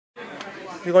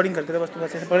Recording करते थे बस, तो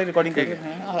बस ऐसे पढ़े रिकॉर्डिंग करके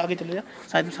हैं, आगे चले जा,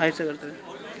 साइड से करते थे।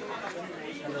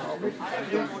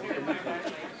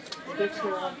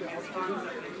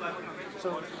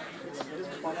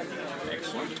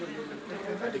 Excellent.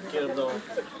 I take care of the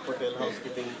hotel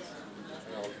housekeeping.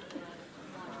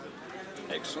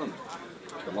 Excellent.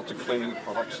 Got lots of cleaning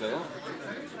products there.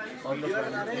 All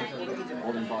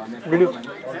environmental.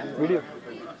 Video.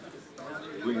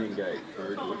 Green Engage,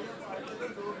 very good.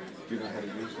 Do you know how to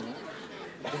use them?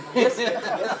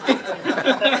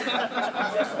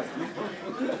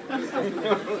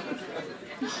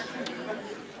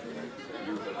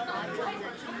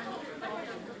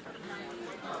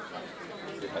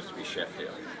 There has to be chef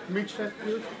here. Meet chef,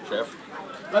 please. Chef,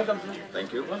 Welcome, sir. thank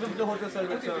you. Welcome to hotel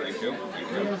service, sir. Thank you. Thank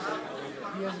you.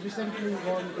 He has recently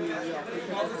won the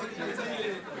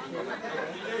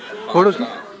photo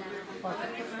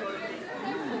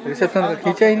reception का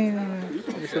खींचा ही नहीं,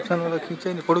 reception वाला खींचा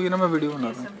ही नहीं, photo की ना मैं video बना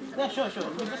रहा हूँ। Yeah, sure.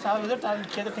 We'll just have a visit and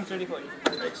share the things ready for you.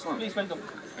 Excellent. Please welcome.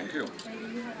 Thank you.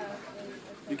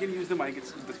 You can use the mic,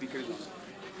 it's the speaker is on.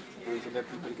 So that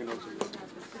people can also listen.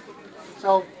 So,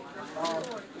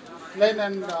 Glenn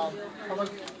and Kamal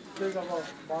plays our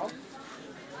bar.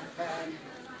 And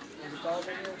the bar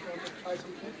menu for the try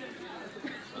something.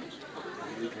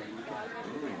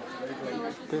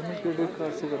 Payment credit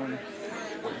card से कराना।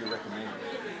 What do you recommend?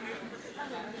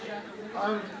 I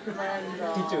would recommend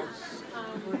teachers.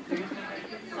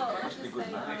 Must be good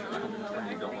money.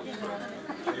 $120 for a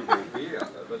few beer.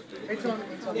 That's It's on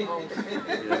house.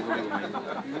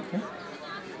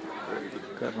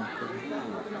 कर रहा हूँ।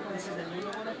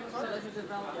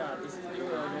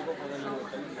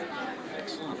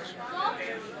 excellent.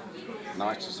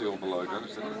 Nice to see all the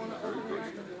logos. Very good.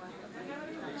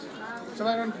 So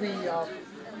why don't we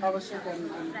have a sit and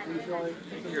enjoy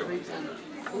the drinks and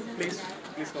food?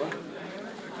 Please go on.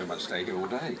 We might stay here all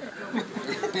day.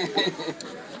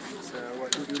 So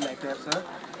what would you like to have, sir?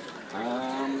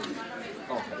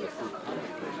 Have the fruit punch.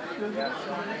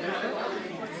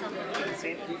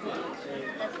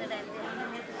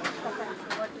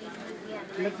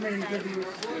 Let me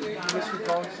introduce Mr.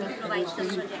 Johnson, who is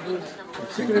the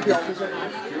security officer.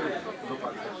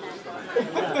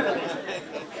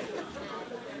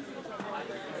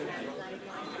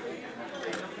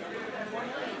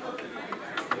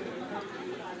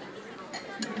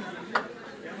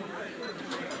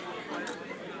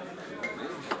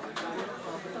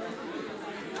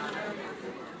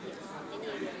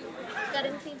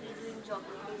 Currently, we're doing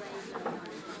geography wise.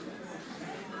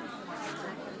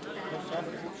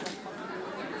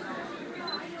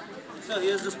 So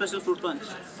here's the special fruit punch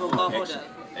for our hotel.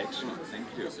 Excellent. Thank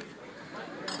you.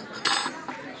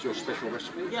 It's your special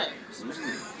recipe? Yeah,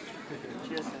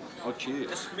 Oh,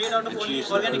 cheers. it's made out of only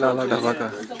Cheers. organic Lala fruits. Dhaba का।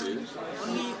 Cheers.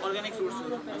 Only organic fruits.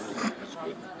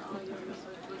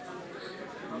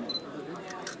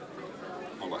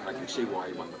 Oh, look, I can see why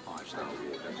he won the 5-star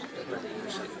award. That's very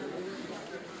impressive.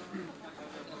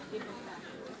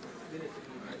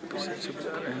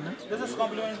 This is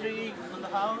complimentary on the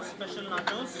house, special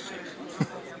nachos.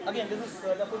 Again, this is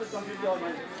the food is completely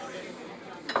organic.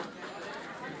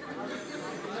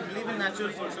 We believe in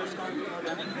natural food, so it's completely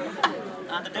organic.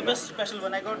 And the dip is special.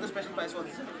 When I got the special price for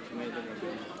this.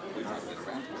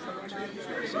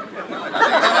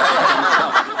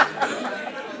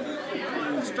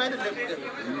 Let's try the dip.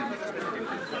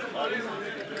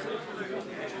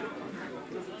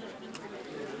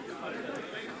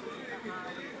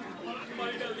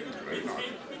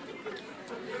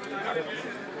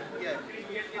 Yeah.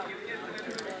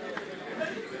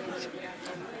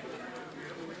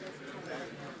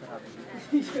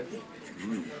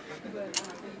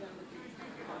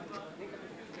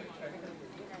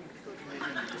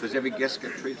 Does every guest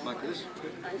get treated like this?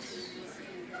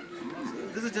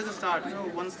 This is just a start.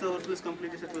 Once the hotel is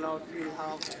completely settled out, we'll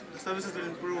have the services will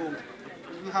improve.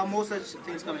 We'll have more such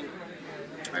things coming.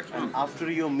 Excellent.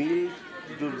 After your meal,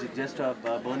 to just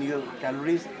burn your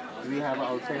calories, we have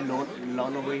outside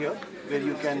lawn over here where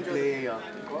you can play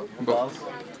golf.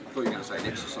 I thought you were going to say an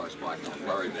exercise bike. I was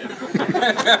worried there.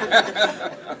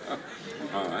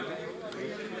 All right.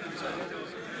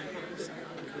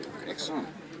 Excellent.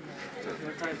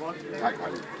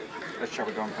 Let's shall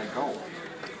we go and play golf?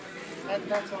 And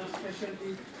that's our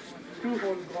specialty,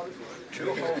 2-hole golf.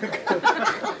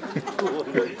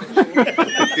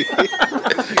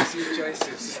 Easy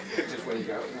choices. Just where you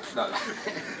go. No.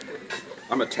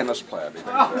 I'm a tennis player.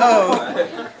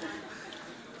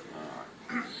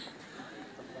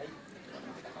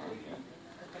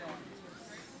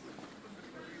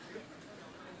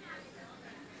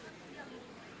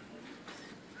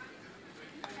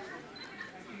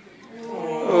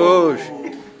 Oh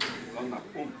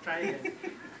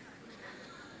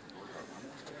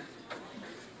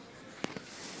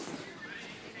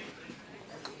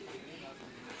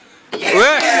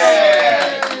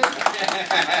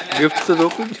gift तो दो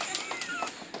कुछ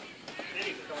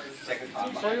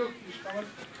So you come on.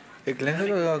 एक लेने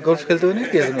का golf खेलते हुए नहीं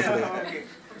किया तुमने फिर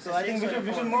So I think we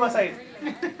should move aside.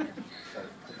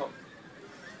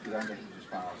 You don't get to just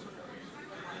pass.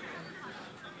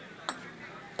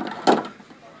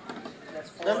 That's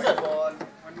four.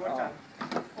 One more time.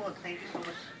 Oh, thank you so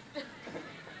much.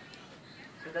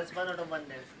 So that's 1 out of 1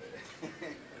 then.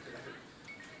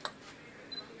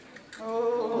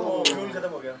 Oh, fuel खत्म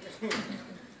हो गया.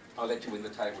 I'll let you win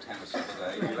the table tennis for the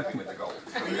day. You let me win the golf.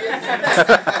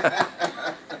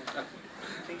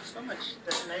 Thank you so much.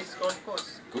 That's a nice golf course.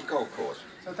 Good golf course.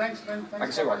 So thanks, man. I can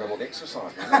Thanks. see why I got all the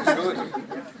exercise. Man. That was good.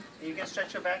 You can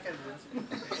stretch your back as well.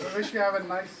 I wish you have a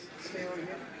nice stay over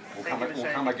here. We'll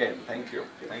come again. Thank you.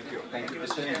 Thank you. Thank you for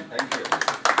seeing. Thank you.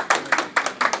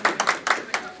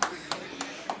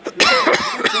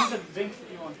 Drink the drinks if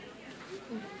you want.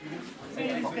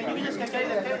 Can you just carry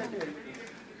that?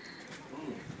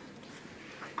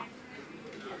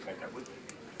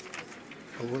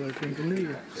 वो drink नहीं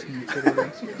है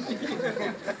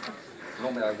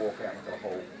Normally I walk out and got a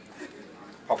whole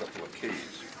pocket full of keys.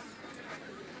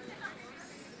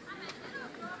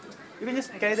 You can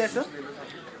just carry that, sir.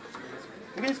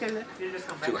 You can just carry that. You just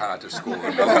come back. Too hard to score. If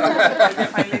you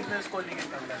find like the score, you can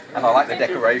come back. And I like the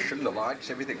decoration, the lights,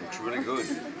 everything. It's really good.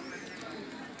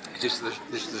 Is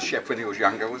this the chef when he was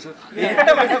younger, was it?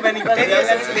 Yeah, when he was young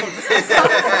and slim.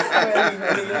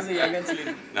 When he was young and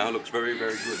slim. No, it looks very,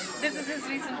 very good. This is his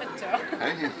recent picture.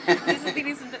 Hey? This is the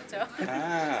recent picture.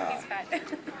 Ah, He's fat.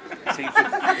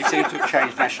 he seems to have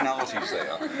changed nationalities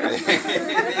there.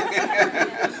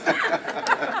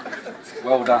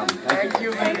 Well done. Thank you,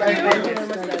 man. Thank you.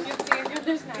 You've changed your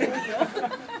nationality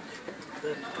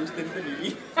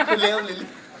here.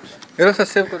 मेरा सब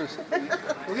save करो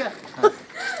हो गया?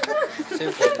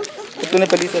 Save करो तूने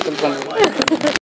पहली से कल